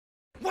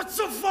What's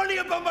so funny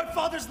about my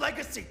father's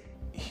legacy?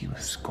 He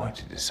was going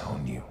to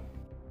disown you.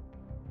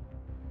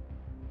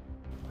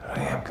 But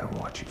I am gonna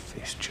watch you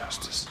face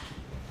justice.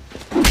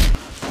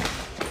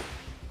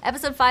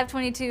 Episode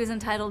 522 is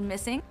entitled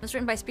Missing. It was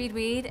written by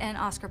Speedweed and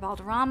Oscar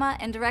Balderrama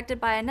and directed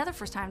by another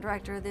first-time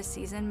director this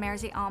season,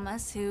 Ramsey,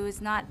 who is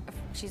she's not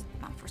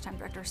a first-time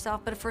director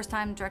herself, but a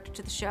first-time director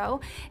to the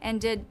show,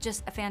 and did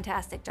just a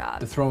fantastic job.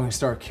 The throwing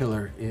star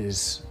killer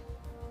is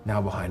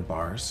now behind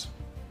bars,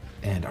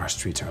 and our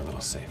streets are a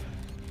little safer.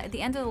 At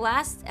the end of the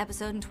last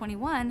episode in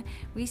 21,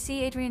 we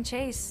see Adrian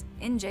Chase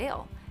in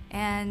jail,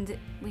 and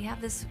we have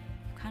this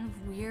kind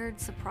of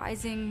weird,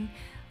 surprising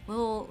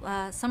little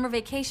summer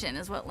vacation,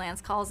 is what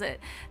Lance calls it,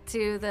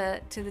 to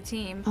the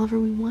team. Oliver,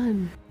 we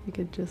won. We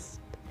could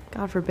just,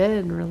 God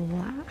forbid,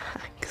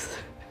 relax.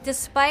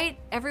 Despite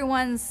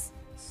everyone's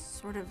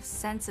sort of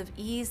sense of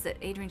ease that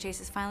Adrian Chase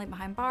is finally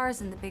behind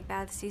bars and the big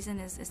bad of the season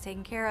is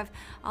taken care of,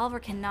 Oliver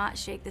cannot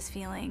shake this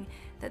feeling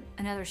that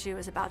another shoe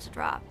is about to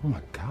drop. Oh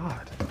my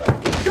God.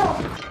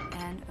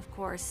 And of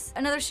course,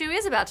 another shoe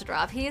is about to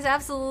drop. He is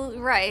absolutely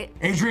right.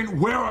 Adrian,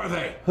 where are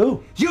they?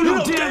 Who? You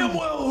know damn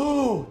well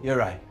who! You're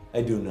right.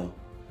 I do know.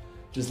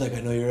 Just like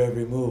I know your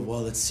every move.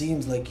 Well, it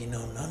seems like you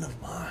know none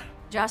of mine.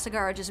 Josh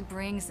Segarra just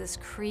brings this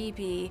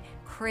creepy,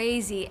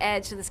 crazy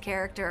edge to this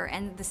character,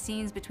 and the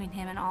scenes between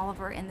him and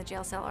Oliver in the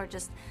jail cell are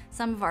just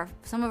some of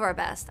our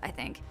best, I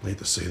think. I hate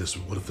to say this,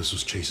 but what if this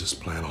was Chase's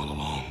plan all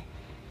along?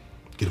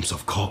 Get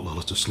himself caught, lull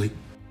us to sleep.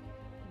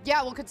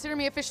 Yeah, well, consider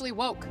me officially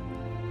woke.